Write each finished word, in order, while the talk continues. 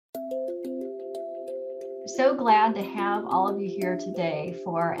so glad to have all of you here today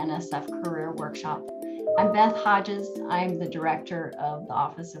for our NSF Career Workshop. I'm Beth Hodges. I'm the Director of the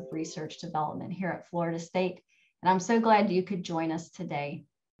Office of Research Development here at Florida State, and I'm so glad you could join us today.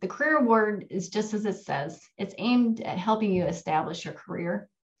 The Career Award is just as it says. It's aimed at helping you establish your career.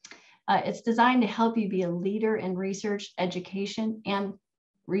 It's designed to help you be a leader in research, education, and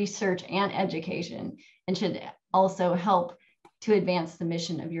and should also help to advance the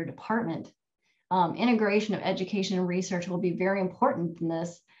mission of your department. Integration of education and research will be very important in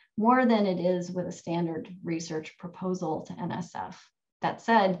this, more than it is with a standard research proposal to NSF. That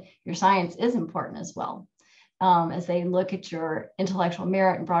said, your science is important as well. As they look at your intellectual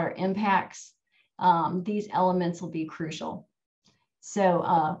merit and broader impacts, these elements will be crucial.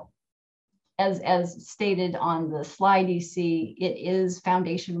 So as stated on the slide you see, it is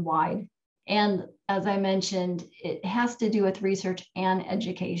foundation-wide. And as I mentioned, it has to do with research and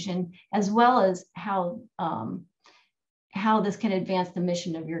education, as well as how this can advance the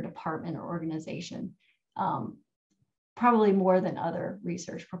mission of your department or organization, probably more than other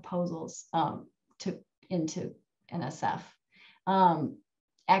research proposals into NSF.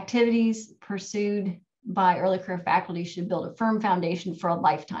 Activities pursued by early career faculty should build a firm foundation for a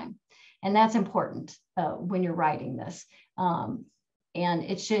lifetime. And that's important when you're writing this. And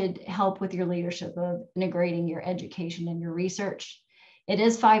it should help with your leadership of integrating your education and your research. It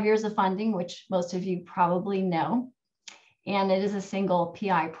is 5 years of funding, which most of you probably know. And it is a single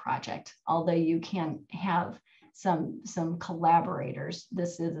PI project, although you can have some collaborators.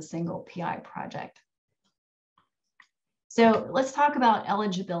 This is a single PI project. So let's talk about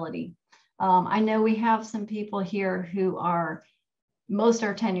eligibility. I know we have some people here who are, most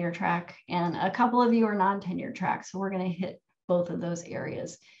are tenure track, and a couple of you are non-tenure track. So we're going to hit both of those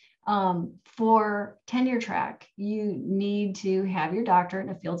areas. For tenure track, you need to have your doctorate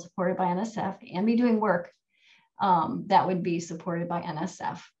in a field supported by NSF and be doing work that would be supported by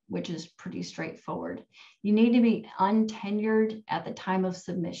NSF, which is pretty straightforward. You need to be untenured at the time of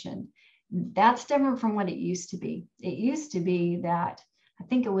submission. That's different from what it used to be. It used to be that, I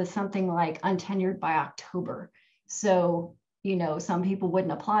think it was something like untenured by October. So, you know, some people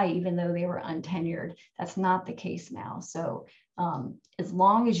wouldn't apply even though they were untenured. That's not the case now. So as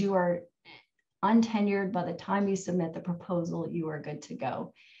long as you are untenured by the time you submit the proposal, you are good to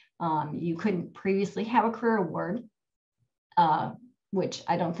go. You couldn't previously have a career award, which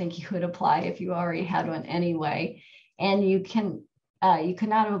I don't think you would apply if you already had one anyway. And you could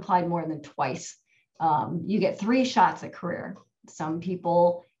not have applied more than twice. You get 3 shots at career. Some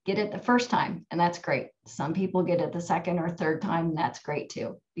people get it the first time, and that's great. Some people get it the second or third time, and that's great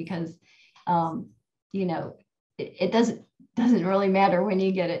too, because you know, it doesn't really matter when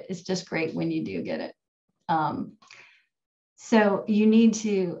you get it. It's just great when you do get it. So you need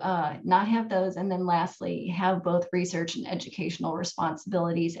to not have those. And then lastly, have both research and educational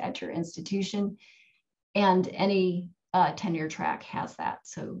responsibilities at your institution. And any tenure track has that.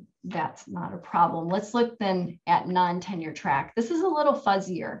 So that's not a problem. Let's look then at non-tenure track. This is a little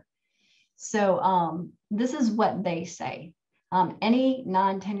fuzzier. So this is what they say. Any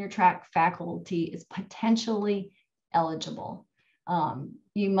non-tenure track faculty is potentially eligible.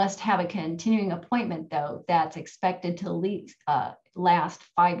 You must have a continuing appointment, though, that's expected to at least last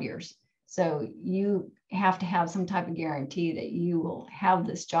 5 years. So you have to have some type of guarantee that you will have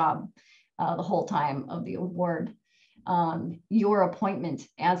this job the whole time of the award. Your appointment,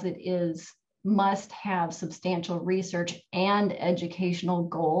 as it is, must have substantial research and educational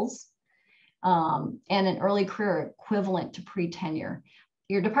goals, and an early career equivalent to pre-tenure.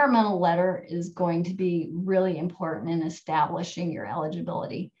 Your departmental letter is going to be really important in establishing your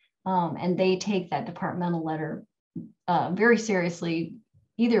eligibility. And they take that departmental letter very seriously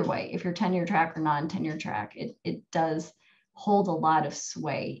either way, if you're tenure track or non-tenure track. It does hold a lot of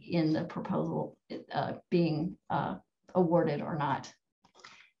sway in the proposal being awarded or not.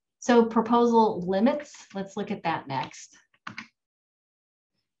 So proposal limits, let's look at that next.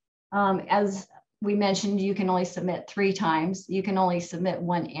 As we mentioned, you can only submit 3 times. You can only submit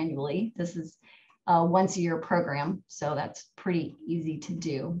 1 annually. This is a once-a-year program, so that's pretty easy to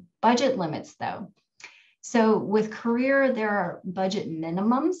do. Budget limits, though. So with career, there are budget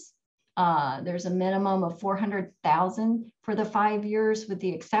minimums. There's a minimum of $400,000 for the 5 years, with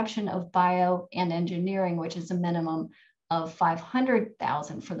the exception of bio and engineering, which is a minimum of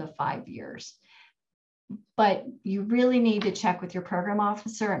 $500,000 for the 5 years. But you really need to check with your program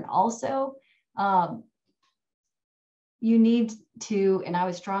officer, and also you need to, and I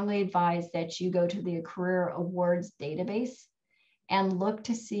would strongly advise that you go to the Career Awards database and look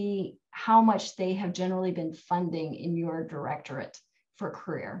to see how much they have generally been funding in your directorate for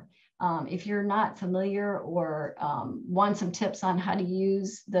career. If you're not familiar or want some tips on how to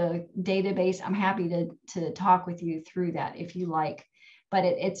use the database, I'm happy to talk with you through that if you like. But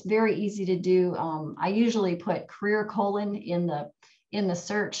it's very easy to do. I usually put career : in the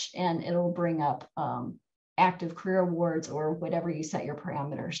search, and it'll bring up active career awards or whatever you set your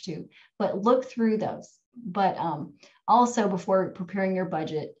parameters to. But look through those. But also, before preparing your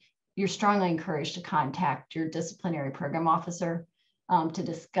budget, you're strongly encouraged to contact your disciplinary program officer to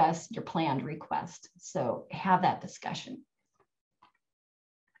discuss your planned request. So have that discussion.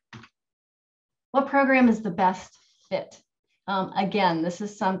 What program is the best fit? Again, this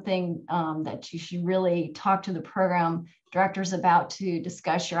is something that you should really talk to the program directors about to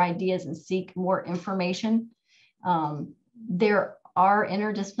discuss your ideas and seek more information. There are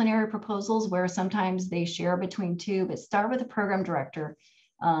interdisciplinary proposals where sometimes they share between two, but start with a program director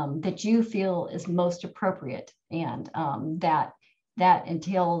that you feel is most appropriate, and that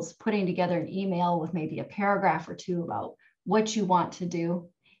entails putting together an email with maybe a paragraph or two about what you want to do,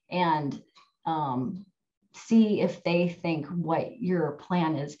 and see if they think what your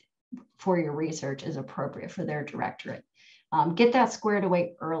plan is for your research is appropriate for their directorate. Get that squared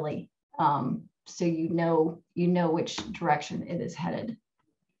away early, so you know which direction it is headed.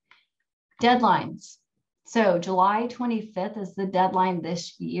 Deadlines. So July 25th is the deadline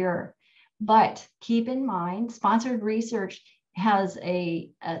this year, but keep in mind, sponsored research has a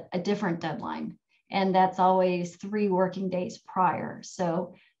different deadline, and that's always 3 working days prior.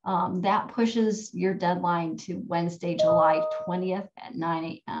 So that pushes your deadline to Wednesday, July 20th at 9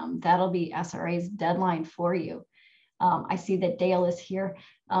 a.m. That'll be SRA's deadline for you. I see that Dale is here.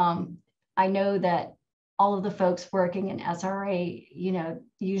 I know that all of the folks working in SRA,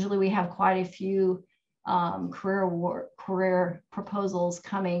 usually we have quite a few career proposals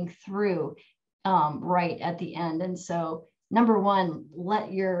coming through right at the end. And so, number one,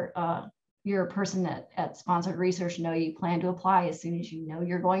 let your person at Sponsored Research know you plan to apply as soon as you know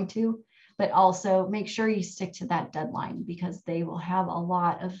you're going to, but also make sure you stick to that deadline, because they will have a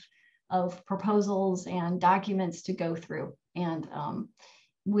lot of proposals and documents to go through. And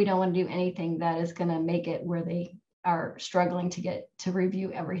we don't want to do anything that is going to make it where they are struggling to get to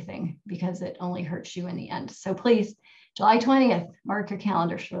review everything, because it only hurts you in the end. So please, July 20th, mark your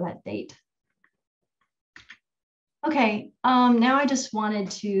calendars for that date. Okay, now I just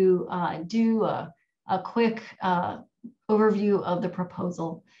wanted to do a quick overview of the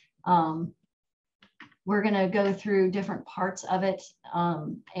proposal. We're going to go through different parts of it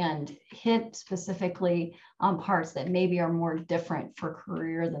and hit specifically on parts that maybe are more different for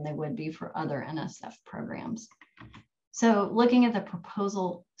career than they would be for other NSF programs. So looking at the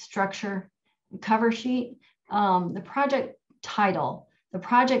proposal structure, cover sheet, the project title. The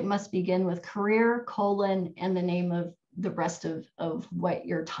project must begin with career, : and the name of the rest of what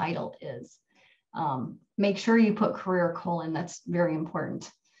your title is. Make sure you put career : that's very important.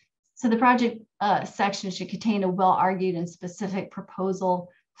 So the project section should contain a well-argued and specific proposal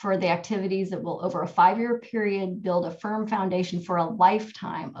for the activities that will, over a 5-year period, build a firm foundation for a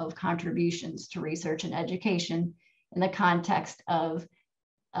lifetime of contributions to research and education in the context of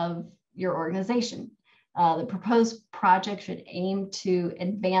your organization. The proposed project should aim to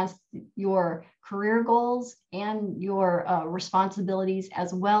advance your career goals and your responsibilities,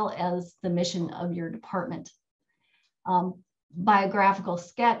 as well as the mission of your department. Biographical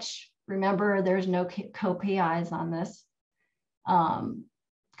sketch. Remember, there's no co-PIs on this.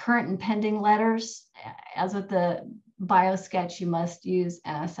 Current and pending letters. As with the bio sketch, you must use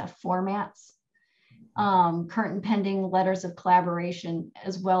NSF formats. Current and pending letters of collaboration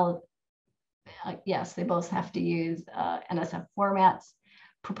as well. Yes, they both have to use NSF formats.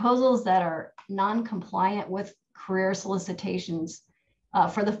 Proposals that are non-compliant with career solicitations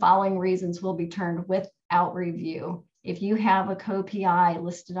for the following reasons will be turned without review. If you have a co-PI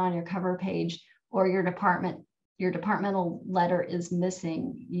listed on your cover page, or your departmental letter is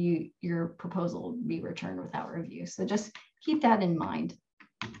missing, your proposal will be returned without review. So just keep that in mind.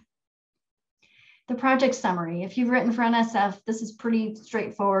 The project summary. If you've written for NSF, this is pretty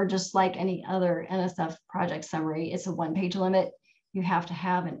straightforward, just like any other NSF project summary. It's a 1-page limit. You have to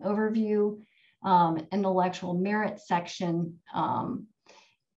have an overview, an intellectual merit section,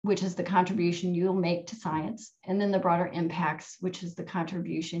 which is the contribution you'll make to science, and then the broader impacts, which is the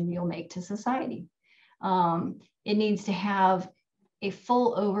contribution you'll make to society. It needs to have a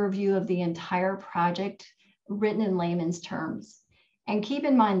full overview of the entire project written in layman's terms. And keep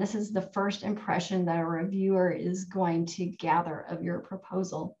in mind, this is the first impression that a reviewer is going to gather of your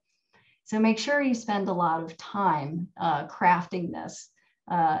proposal. So make sure you spend a lot of time crafting this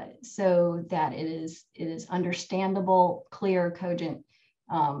so that it is understandable, clear, cogent,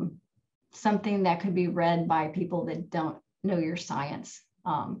 something that could be read by people that don't know your science,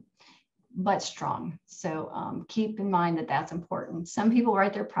 but strong. So keep in mind that that's important. Some people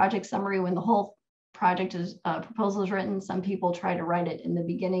write their project summary when the whole project proposal is written. Some people try to write it in the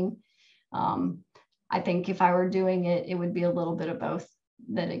beginning. I think if I were doing it, it would be a little bit of both,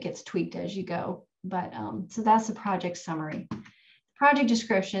 that it gets tweaked as you go. But so that's the project summary. Project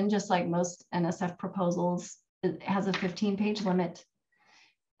description, just like most NSF proposals, it has a 15-page limit.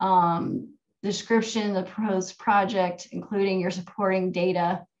 Description of the proposed project, including your supporting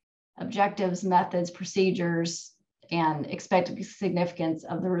data, objectives, methods, procedures, and expected significance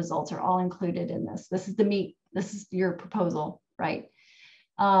of the results are all included in this. This is the meat. This is your proposal, right?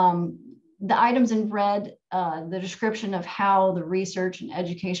 The items in red, the description of how the research and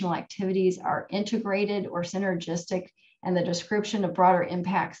educational activities are integrated or synergistic, and the description of broader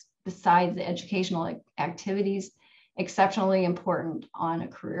impacts besides the educational activities, exceptionally important on a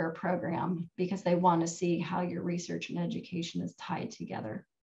career program because they want to see how your research and education is tied together.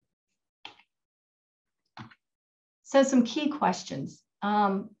 So some key questions.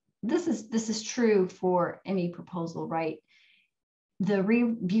 This is true for any proposal, right? The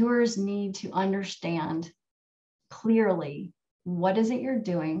reviewers need to understand clearly what is it you're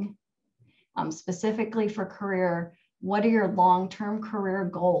doing, specifically for career. What are your long-term career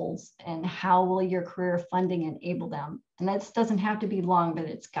goals and how will your career funding enable them? And that doesn't have to be long, but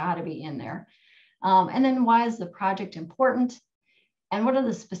it's got to be in there. And then why is the project important? And what are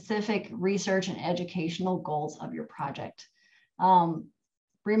the specific research and educational goals of your project?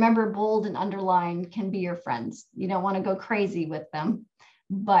 Remember, bold and underline can be your friends. You don't want to go crazy with them,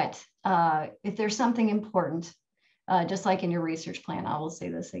 but if there's something important, just like in your research plan, I will say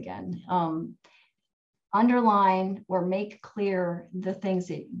this again, underline or make clear the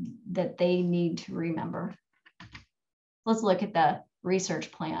things that they need to remember. Let's look at the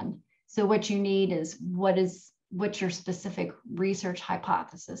research plan. So what you need is what's your specific research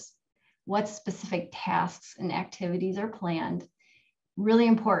hypothesis? What specific tasks and activities are planned? Really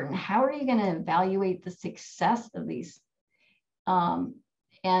important, how are you going to evaluate the success of these?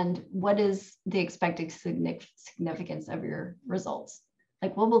 And what is the expected significance of your results?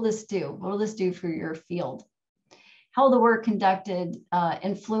 Like, what will this do? What will this do for your field? How will the work conducted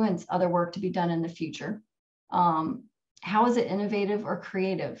influence other work to be done in the future? How is it innovative or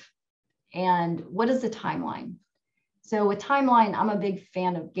creative? And what is the timeline? So with timeline, I'm a big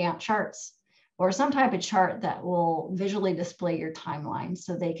fan of Gantt charts or some type of chart that will visually display your timeline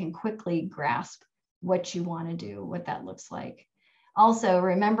so they can quickly grasp what you want to do, what that looks like. Also,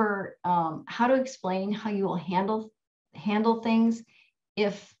 remember how to explain how you will handle things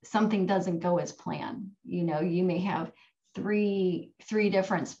if something doesn't go as planned. You know, you may have three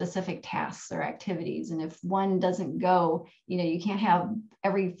different specific tasks or activities, and if one doesn't go, you know, you can't have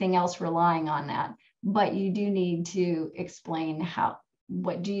everything else relying on that, but you do need to explain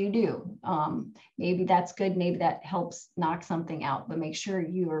what do you do? Maybe that's good, maybe that helps knock something out, but make sure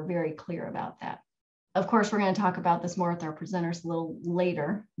you are very clear about that. Of course, we're going to talk about this more with our presenters a little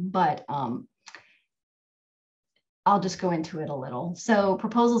later, but I'll just go into it a little. So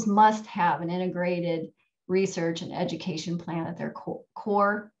proposals must have an integrated research and education plan at their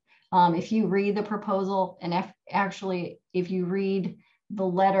core. If you read the proposal, and if you read the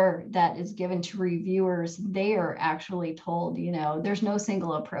letter that is given to reviewers, they are actually told, you know, there's no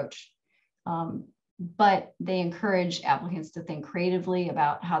single approach, but they encourage applicants to think creatively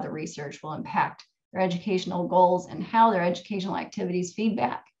about how the research will impact their educational goals and how their educational activities feed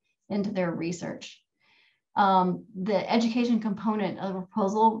back into their research. The education component of a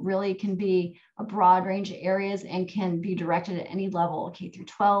proposal really can be a broad range of areas and can be directed at any level, K through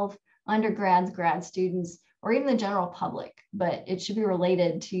 12, undergrads, grad students, or even the general public, but it should be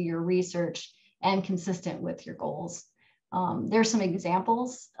related to your research and consistent with your goals. There's some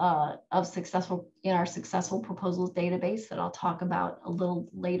examples of our successful proposals database that I'll talk about a little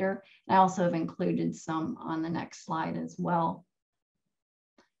later. And I also have included some on the next slide as well.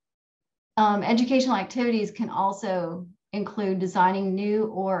 Educational activities can also include designing new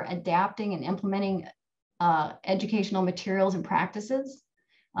or adapting and implementing educational materials and practices.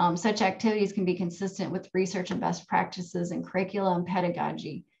 Such activities can be consistent with research and best practices in curriculum,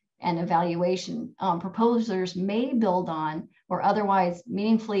 pedagogy, and evaluation. Proposers may build on or otherwise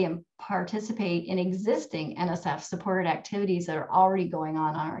meaningfully participate in existing NSF supported activities that are already going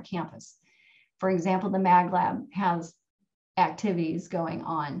on our campus. For example, the Mag Lab has activities going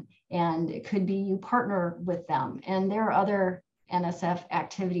on, and it could be you partner with them, and there are other NSF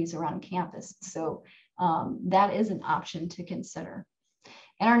activities around campus. So that is an option to consider.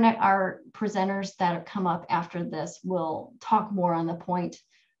 And our presenters that come up after this will talk more on the point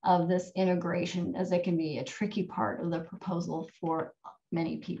of this integration, as it can be a tricky part of the proposal for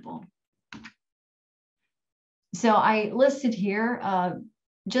many people. So I listed here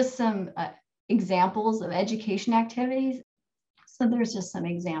just some examples of education activities. So there's just some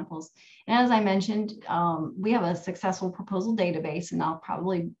examples. And as I mentioned, we have a successful proposal database, and I'll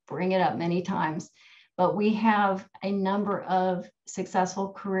probably bring it up many times, but we have a number of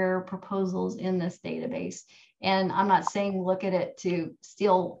successful career proposals in this database. And I'm not saying look at it to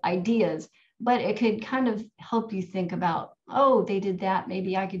steal ideas, but it could kind of help you think about, oh, they did that,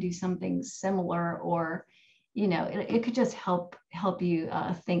 maybe I could do something similar, or, you know, it could just help you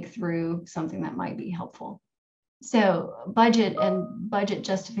think through something that might be helpful. So budget and budget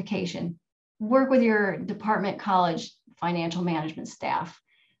justification. Work with your department, college, financial management staff.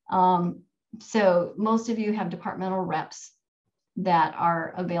 So most of you have departmental reps that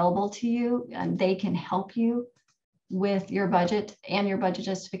are available to you, and they can help you with your budget and your budget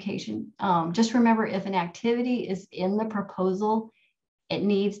justification. Just remember, if an activity is in the proposal, it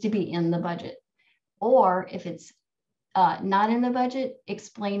needs to be in the budget. Or if it's not in the budget,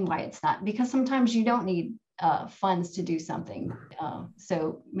 explain why it's not, because sometimes you don't need funds to do something.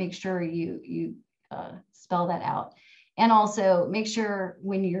 So make sure you spell that out. And also make sure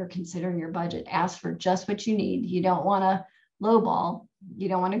when you're considering your budget, ask for just what you need. You don't want to lowball. You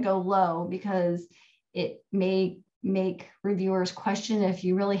don't want to go low, because it may make reviewers question if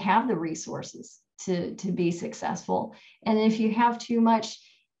you really have the resources to be successful. And if you have too much,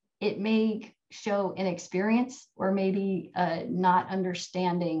 it may show inexperience, or maybe not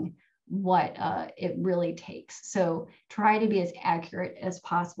understanding what it really takes. So try to be as accurate as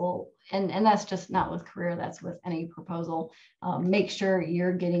possible. And that's just not with career, that's with any proposal. Make sure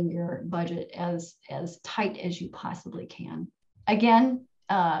you're getting your budget as tight as you possibly can. Again,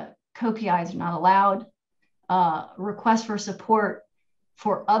 co-PIs are not allowed. Request for support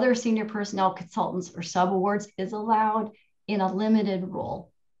for other senior personnel, consultants, or sub-awards is allowed in a limited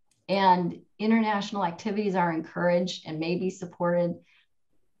role. And international activities are encouraged and may be supported.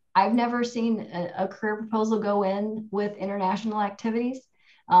 I've never seen a career proposal go in with international activities,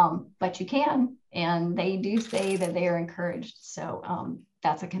 but you can, and they do say that they are encouraged. So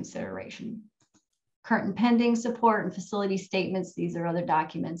that's a consideration. Current and pending support and facility statements, these are other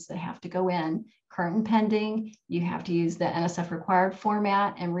documents that have to go in. Current and pending, you have to use the NSF required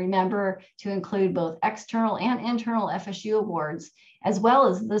format, and remember to include both external and internal FSU awards, as well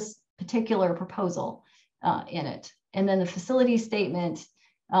as this particular proposal in it. And then the facility statement,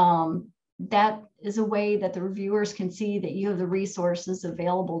 that is a way that the reviewers can see that you have the resources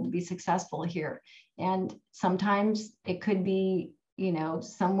available to be successful here. And sometimes it could be, you know,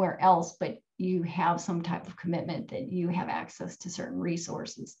 somewhere else, but you have some type of commitment that you have access to certain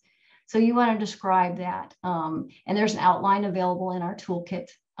resources. So you want to describe that. And there's an outline available in our toolkit.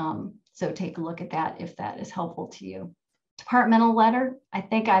 So take a look at that if that is helpful to you. Departmental letter, I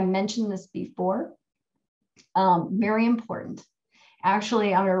think I mentioned this before. Very important.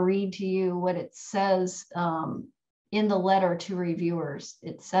 Actually, I'm going to read to you what it says in the letter to reviewers.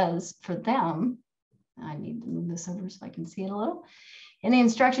 It says for them, I need to move this over so I can see it a little. In the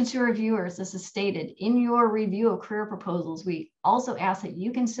instructions to reviewers, this is stated, in your review of career proposals, we also ask that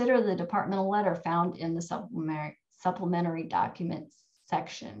you consider the departmental letter found in the supplementary documents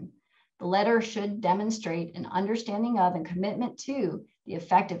section. The letter should demonstrate an understanding of and commitment to the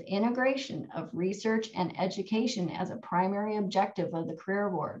effective integration of research and education as a primary objective of the career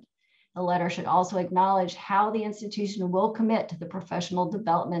award. The letter should also acknowledge how the institution will commit to the professional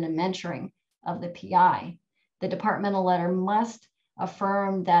development and mentoring of the PI. The departmental letter must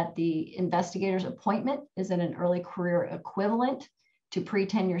affirm that the investigator's appointment is in an early career equivalent to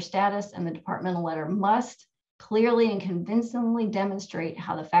pre-tenure status, and the departmental letter must clearly and convincingly demonstrate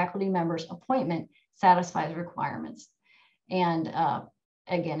how the faculty member's appointment satisfies requirements. And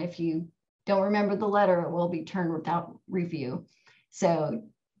again, if you don't remember the letter, it will be turned without review. So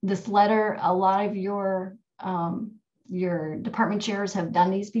this letter, a lot of your department chairs have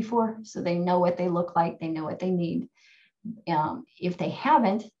done these before, so they know what they look like, they know what they need. If they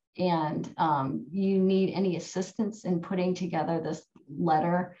haven't, and you need any assistance in putting together this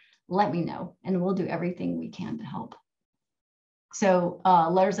letter, let me know, and we'll do everything we can to help. So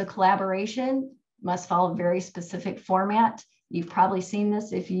letters of collaboration must follow a very specific format. You've probably seen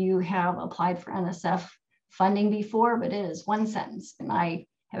this if you have applied for NSF funding before, but it is one sentence, and I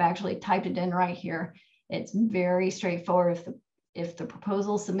have actually typed it in right here. It's very straightforward. If the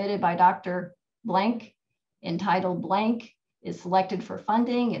proposal submitted by Dr. Blank, entitled blank, is selected for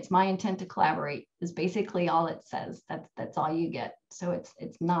funding. It's my intent to collaborate is basically all it says. That's all you get. So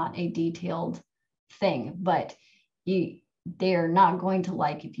it's not a detailed thing, but they're not going to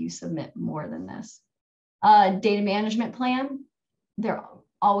like if you submit more than this. Data management plan, they're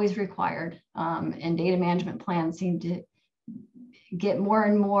always required, and data management plans seem to get more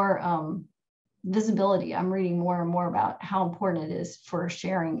and more visibility. I'm reading more and more about how important it is for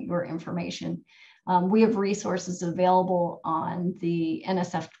sharing your information. We have resources available on the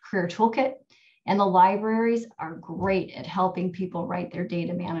NSF Career Toolkit, and the libraries are great at helping people write their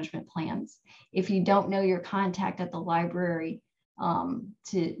data management plans. If you don't know your contact at the library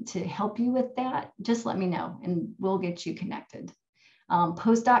to help you with that, just let me know and we'll get you connected.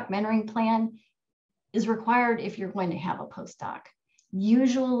 Postdoc mentoring plan is required if you're going to have a postdoc.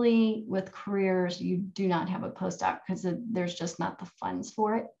 Usually with careers, you do not have a postdoc because there's just not the funds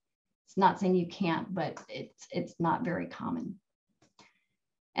for it. It's not saying you can't, but it's not very common.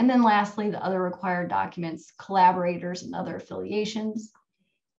 And then lastly, the other required documents, collaborators and other affiliations,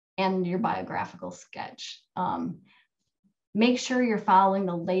 and your biographical sketch. Make sure you're following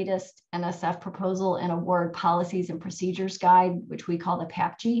the latest NSF proposal and award policies and procedures guide, which we call the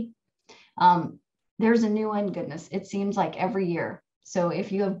PAPG. There's a new one, goodness, it seems like every year. So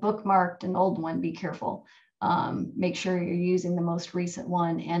if you have bookmarked an old one, be careful. Make sure you're using the most recent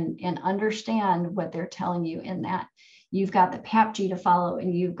one and understand what they're telling you in that. You've got the PAPG to follow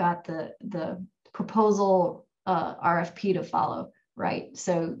and you've got the proposal RFP to follow, right?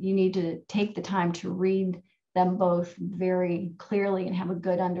 So you need to take the time to read them both very clearly and have a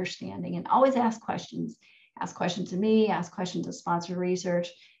good understanding, and always ask questions. Ask questions to me, ask questions to sponsor research,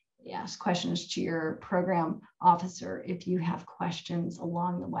 ask questions to your program officer if you have questions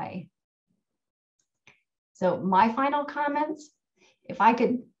along the way. So my final comments, if I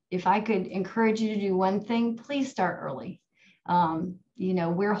could encourage you to do one thing, please start early. You know,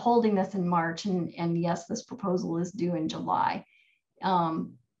 we're holding this in March, and yes, this proposal is due in July,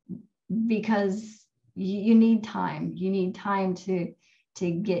 because you need time. You need time to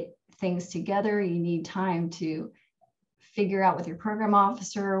get things together. You need time to figure out with your program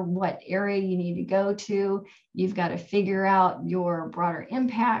officer what area you need to go to. You've got to figure out your broader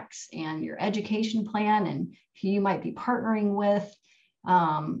impacts and your education plan and who you might be partnering with.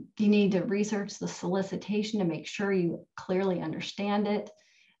 You need to research the solicitation to make sure you clearly understand it.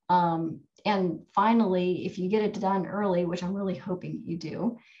 And finally, if you get it done early, which I'm really hoping you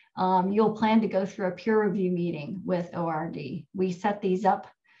do, you'll plan to go through a peer review meeting with ORD. We set these up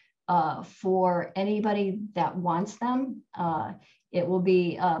for anybody that wants them. It will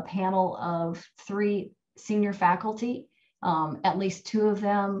be a panel of 3 senior faculty. At least 2 of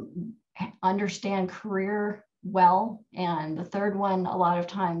them understand career well, and the third one a lot of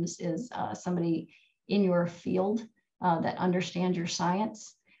times is somebody in your field that understands your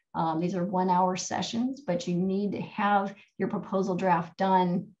science. These are 1-hour sessions, but you need to have your proposal draft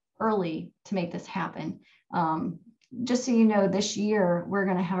done early to make this happen. Just so you know, this year we're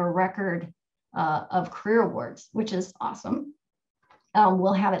going to have a record of career awards, which is awesome.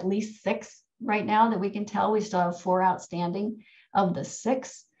 We'll have at least 6 right now that we can tell. We still have 4 outstanding. Of the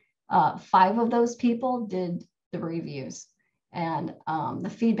 6, 5 of those people did the reviews, and the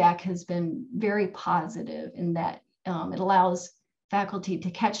feedback has been very positive in that it allows faculty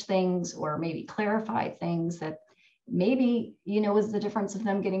to catch things or maybe clarify things that maybe, you know, is the difference of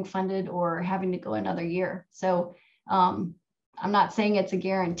them getting funded or having to go another year. So I'm not saying it's a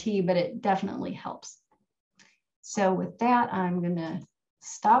guarantee, but it definitely helps. So with that, I'm going to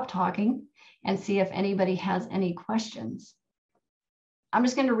stop talking and see if anybody has any questions. I'm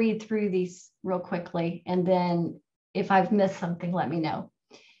just going to read through these real quickly, and then if I've missed something, let me know.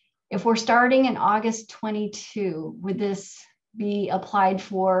 If we're starting in August 22, would this be applied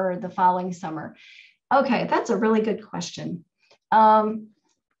for the following summer? Okay, that's a really good question.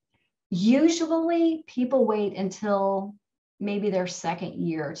 Usually people wait until maybe their 2nd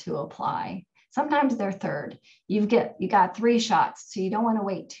year to apply. Sometimes their 3rd. You got 3 shots, so you don't want to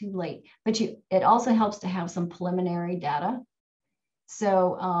wait too late, but it also helps to have some preliminary data.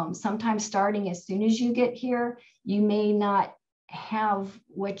 So sometimes starting as soon as you get here, you may not have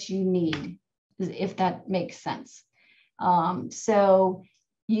what you need, if that makes sense. So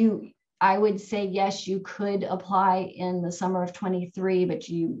I would say, yes, you could apply in the summer of 23, but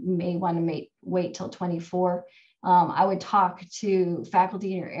you may want to wait till 24. I would talk to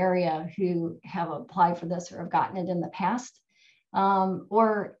faculty in your area who have applied for this or have gotten it in the past.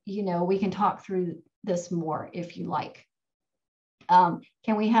 Or, you know, we can talk through this more if you like.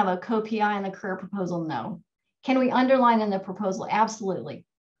 Can we have a co-PI in the career proposal? No. Can we underline in the proposal? Absolutely.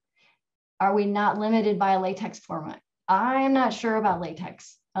 Are we not limited by a LaTeX format? I'm not sure about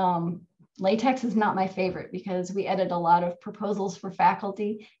latex. Latex is not my favorite because we edit a lot of proposals for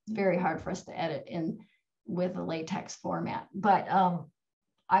faculty. It's very hard for us to edit in with a latex format, but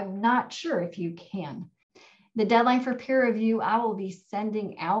I'm not sure if you can. The deadline for peer review, I will be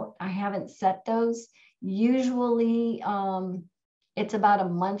sending out. I haven't set those. Usually it's about a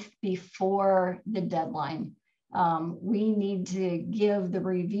month before the deadline. We need to give the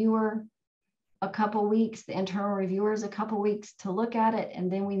reviewer a couple weeks, the internal reviewers a couple weeks to look at it,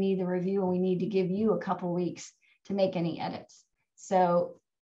 and then we need the review, and we need to give you a couple weeks to make any edits. So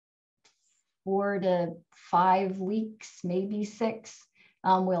 4 to 5 weeks, maybe 6,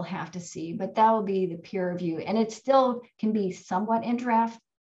 we'll have to see, but that will be the peer review, and it still can be somewhat in draft,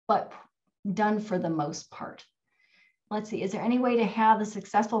 but done for the most part. Let's see, is there any way to have a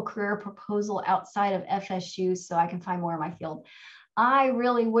successful career proposal outside of FSU so I can find more in my field? I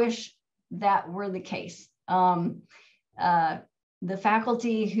really wish that were the case. The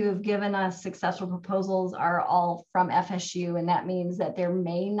faculty who have given us successful proposals are all from FSU, and that means that there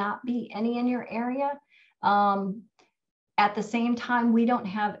may not be any in your area. At the same time, we don't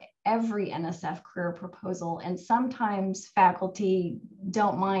have every NSF career proposal, and sometimes faculty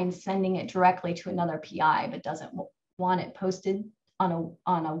don't mind sending it directly to another PI, but doesn't want it posted on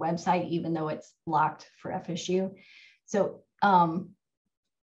a website, even though it's locked for FSU. So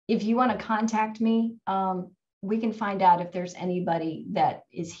if you want to contact me, we can find out if there's anybody that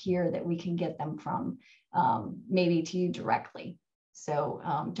is here that we can get them from, maybe to you directly. So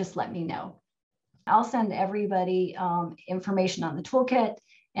just let me know. I'll send everybody information on the toolkit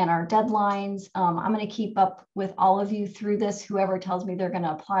and our deadlines. I'm going to keep up with all of you through this, whoever tells me they're going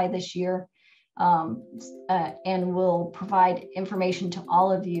to apply this year. And we'll provide information to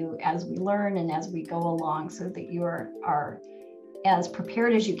all of you as we learn and as we go along, so that you are as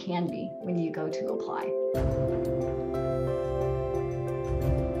prepared as you can be when you go to apply.